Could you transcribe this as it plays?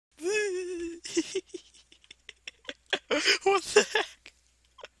What the heck?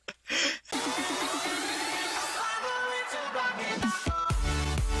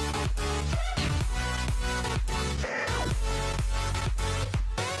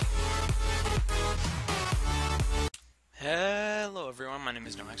 Hello everyone, my name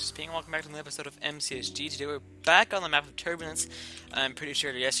is xBoosterJustice and welcome back to another episode of MCSG. Today we're back on the map of Turbulence. I'm pretty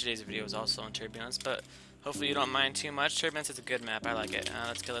sure yesterday's video was also on Turbulence, but hopefully you don't mind too much. Turbulence is a good map, I like it.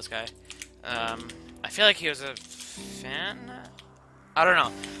 Let's kill this guy. I feel like he was a fan? I don't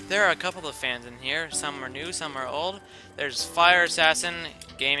know. There are a couple of fans in here. Some are new, some are old. There's FireAssassin,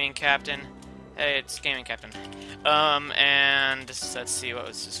 Gaming Captain. Hey, it's Gaming Captain. And let's see, what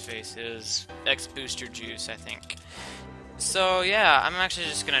was his face? It was xBoosterJustice, I think. So yeah, I'm actually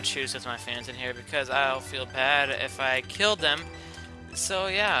just gonna choose with my fans in here because I'll feel bad if I killed them. So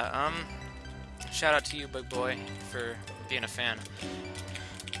yeah, shout out to you, big boy, for being a fan.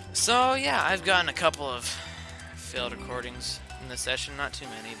 So yeah, I've gotten a couple of failed recordings in this session, not too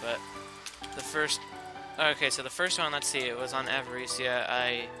many, but the first one, let's see, it was on Avaricia.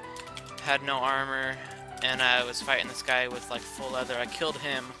 I had no armor, and I was fighting this guy with like full leather. I killed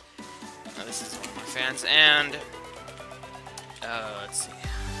him. This is one of my fans, and let's see.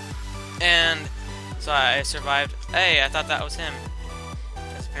 And so I survived. Hey, I thought that was him.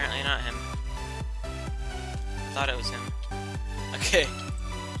 That's apparently not him. I thought it was him. Okay.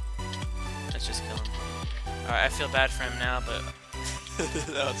 Let's just kill him. Alright, I feel bad for him now, but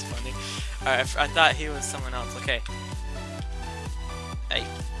that was funny. Alright, I thought he was someone else. Okay. Hey,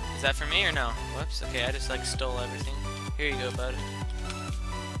 is that for me or no? Whoops. Okay, I just like stole everything. Here you go, bud.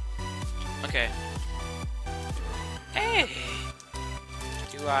 Okay. Hey!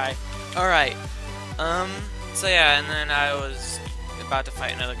 Do I? Alright. So yeah, and then I was about to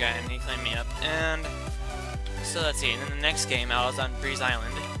fight another guy and he claimed me up. And so let's see, and then the next game I was on Breeze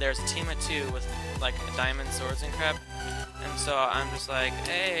Island. There's a team of 2 with like diamond swords and crap. And so I'm just like,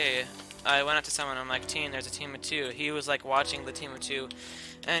 hey, I went up to someone, I'm like, team, there's a team of 2. He was like watching the team of 2.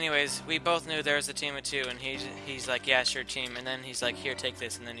 Anyways, we both knew there was a team of 2, and he's like, yeah, sure, team. And then he's like, here, take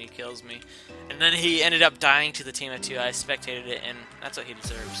this, and then he kills me. And then he ended up dying to the team of 2. I spectated it, and that's what he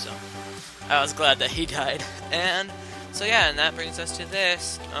deserved, so I was glad that he died. And so yeah, and that brings us to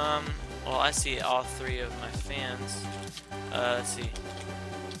this. Well, I see all 3 of my fans. Let's see.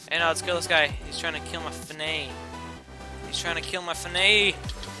 Hey, now let's kill this guy. He's trying to kill my Finay. He's trying to kill my Finay.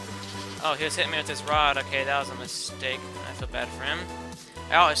 Oh, he was hitting me with his rod. Okay, that was a mistake. I feel bad for him.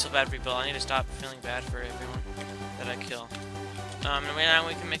 I always feel bad for people. I need to stop feeling bad for everyone that I kill. And now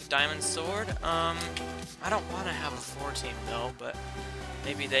we can make a diamond sword. I don't want to have a 4 team though, but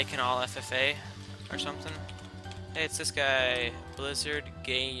maybe they can all FFA or something. Hey, it's this guy, Blizzard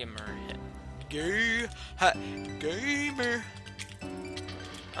Gamer. Gamer.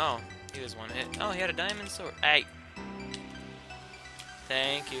 Oh, he was one hit. Oh, he had a diamond sword. Hey.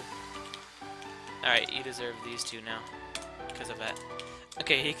 Thank you. Alright, you deserve these 2 now. Because of that.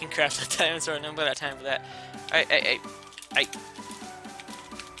 Okay, he can craft a diamond sword. Nobody got time for that. Alright, hey.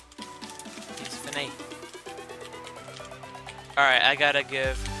 He's Finay. Alright, I gotta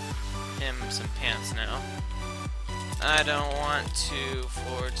give him some pants now. I don't want to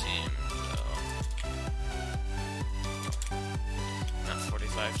 4 team, though. Not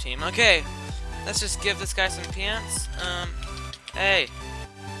 45 team. Okay, let's just give this guy some pants. Hey.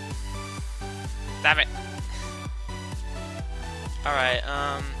 Damn it. Alright,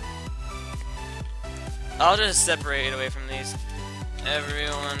 I'll just separate away from these.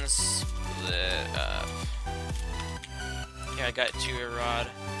 Everyone split up. Yeah, I got you a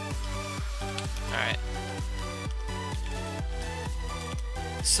rod. Alright.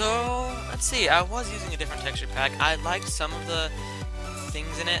 So, let's see, I was using a different texture pack. I liked some of the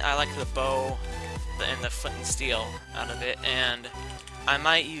things in it. I liked the bow and the flint and steel out of it, and I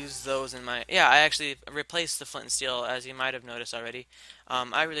might use those in my... Yeah, I actually replaced the flint and steel, as you might have noticed already.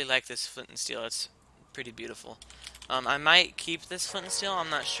 I really like this flint and steel. It's pretty beautiful. I might keep this flint and steel.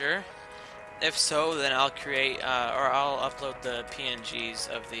 I'm not sure. If so, then I'll create, or I'll upload the PNGs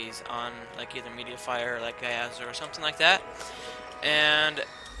of these on, like, either MediaFire or, like, Gaiazo or something like that. And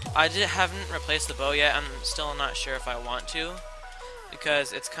I haven't replaced the bow yet. I'm still not sure if I want to,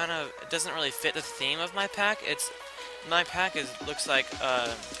 because it's kind of... It doesn't really fit the theme of my pack. My pack looks like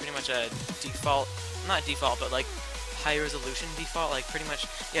pretty much a default, not default, but like high resolution default, like pretty much,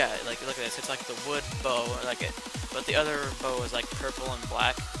 yeah, like look at this, it's like the wood bow, like it, but the other bow is like purple and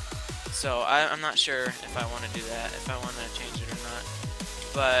black. So I'm not sure if I want to do that, if I want to change it or not.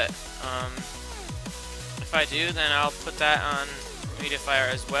 But if I do, then I'll put that on MediaFire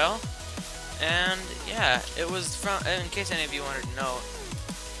as well. And yeah, it was from, in case any of you wanted to know.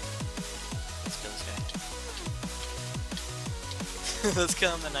 Let's kill this guy. Let's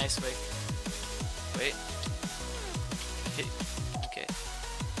kill him the nice way. Wait. Okay.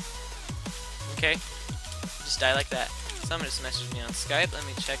 Okay. Just die like that. Someone just messaged me on Skype. Let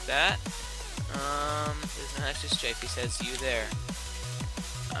me check that. There's no extra strafe. He says, you there.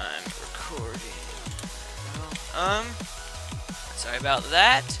 I'm recording. Sorry about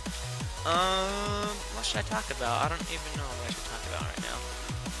that. What should I talk about? I don't even know what I should talk about right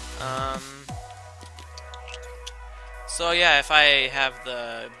now. So yeah, if I have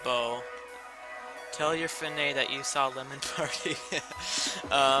the bow, tell your Finay that you saw Lemon Party.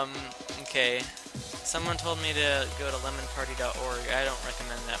 Okay. Someone told me to go to lemonparty.org. I don't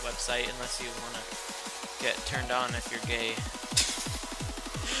recommend that website unless you want to get turned on if you're gay.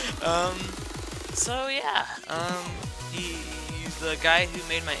 So yeah, he's the guy who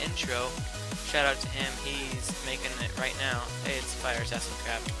made my intro. Shout out to him. He's making it right now. Hey, it's FireAssassin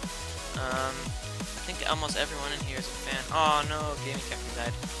crap. I think almost everyone in here is a fan. Oh no, Gaming Captain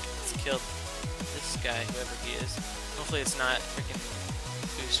died. Let's kill this guy, whoever he is. Hopefully it's not freaking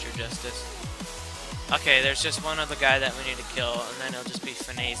XBoosterJustice. Okay, there's just one other guy that we need to kill, and then it'll just be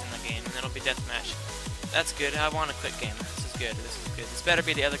Finay's in the game, and then it'll be deathmatch. That's good. I want a quick game. This is good. This is good. This better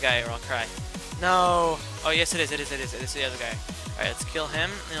be the other guy, or I'll cry. No! Oh, yes, it is. It is the other guy. Alright, let's kill him,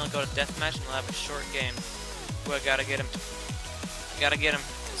 and he'll go to deathmatch, and we'll have a short game. Ooh, I gotta get him. I gotta get him.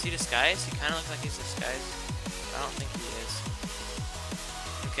 Is he disguised? He kinda looks like he's disguised. I don't think he is.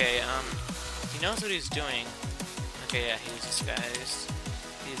 Okay, he knows what he's doing. Okay, yeah, he's disguised.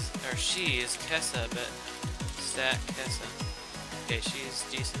 Or she is Kessa, but stat Kessa. Okay, she's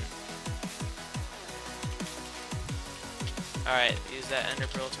decent. Alright, use that Ender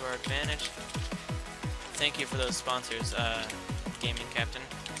Pearl to our advantage. Thank you for those sponsors, Gaming Captain.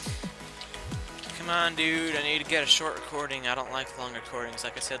 Come on, dude, I need to get a short recording. I don't like long recordings,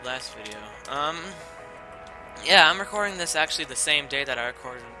 like I said last video. Yeah, I'm recording this actually the same day that I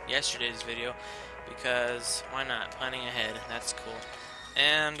recorded yesterday's video, because why not? Planning ahead, that's cool.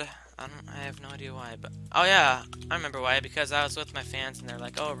 And I have no idea why, but oh yeah, I remember why, because I was with my fans and they're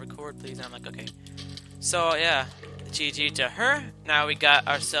like, oh, record please, and I'm like, okay. So yeah, GG to her. Now we got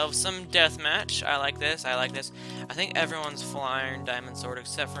ourselves some deathmatch. I like this, I like this. I think everyone's full iron diamond sword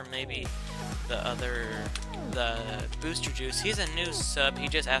except for maybe the Booster Juice. He's a new sub, he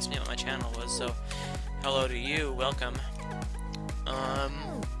just asked me what my channel was, so hello to you, welcome.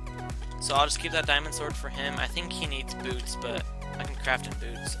 So I'll just keep that diamond sword for him. I think he needs boots, but I can craft him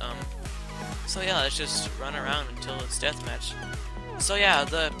boots. So yeah, let's just run around until it's deathmatch. So yeah,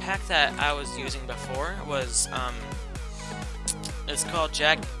 the pack that I was using before was, it's called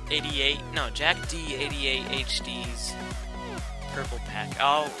Jack D88 HD's purple pack.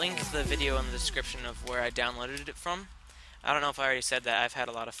 I'll link the video in the description of where I downloaded it from. I don't know if I already said that. I've had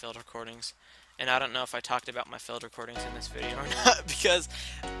a lot of field recordings, and I don't know if I talked about my field recordings in this video or not, because,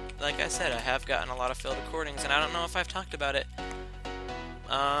 like I said, I have gotten a lot of field recordings, and I don't know if I've talked about it.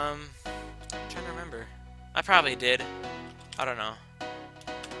 I'm trying to remember. I probably did. I don't know.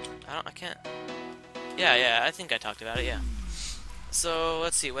 I can't. Yeah, I think I talked about it, yeah. So,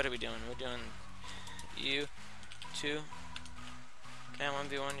 let's see, what are we doing? We're doing you, 2. Can I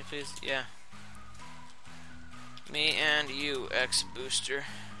 1v1 you, please? Yeah. Me and you, X-Booster.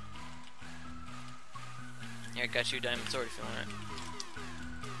 Yeah, I got you diamond sword if you want it.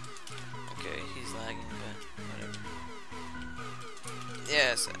 Okay, he's lagging, but whatever.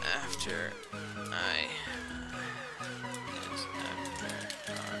 Yes, after I...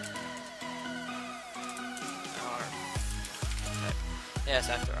 Yes,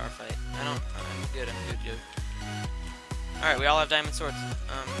 after our fight. I'm good, dude. Alright, we all have diamond swords.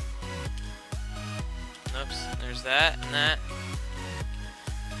 Oops, there's that, and that.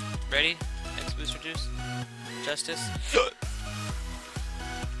 Ready? XBoosterJustice.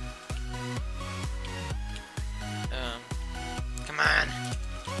 Come on!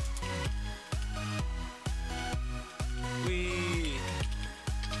 Whee!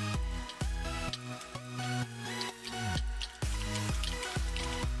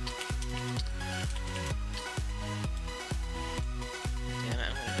 Damn it,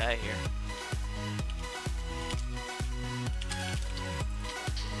 I'm gonna die here.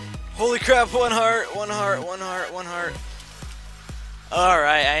 Holy crap, one heart.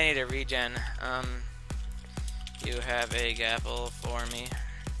 Alright, I need a regen. You have a gapple for me.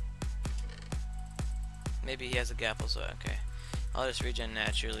 Maybe he has a gapple, so okay. I'll just regen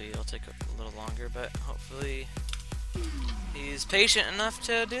naturally. It'll take a little longer, but hopefully he's patient enough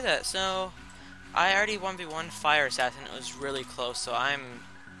to do that. So, I already 1v1 FireAssassin. It was really close, so I'm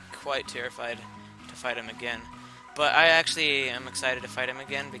quite terrified to fight him again. But I actually am excited to fight him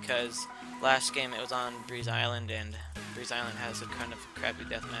again because last game it was on Breeze Island, and Breeze Island has a kind of crappy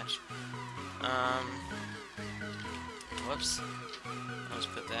deathmatch. Whoops. Let's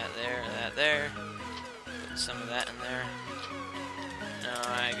put that there, put some of that in there. Now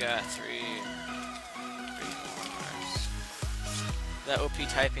I got three more. That OP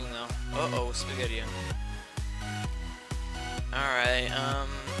typing though. Uh-oh, Spaghetti. Alright,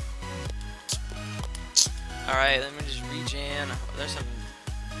 alright, let me just regen. There's some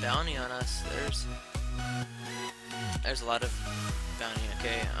bounty on us. There's a lot of bounty,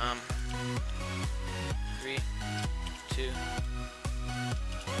 okay. 3, 2, 1.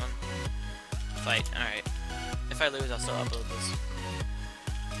 Fight. Alright. If I lose, I'll still upload this.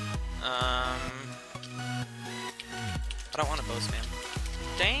 I don't want to bow spam.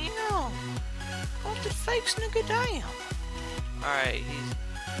 Damn! What the fakes, nigga? Damn! Alright, he's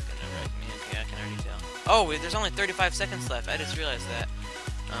gonna wreck me. Okay, I can already tell. Oh, wait, there's only 35 seconds left. I just realized that.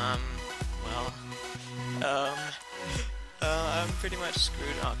 I'm pretty much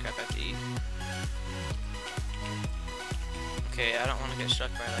screwed. Oh crap, I have to eat. Okay, I don't want to get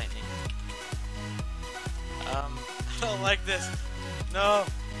struck by lightning. I don't like this. No!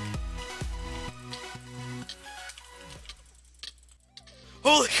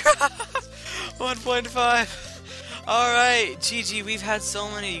 Holy crap! 1.5! Alright, GG, we've had so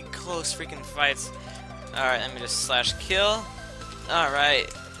many close freaking fights. Alright, let me just slash kill. Alright,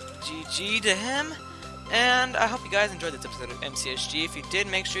 GG to him. And I hope you guys enjoyed this episode of MCSG. If you did,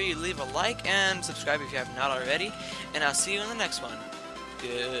 make sure you leave a like and subscribe if you have not already. And I'll see you in the next one.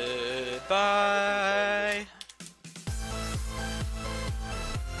 Goodbye!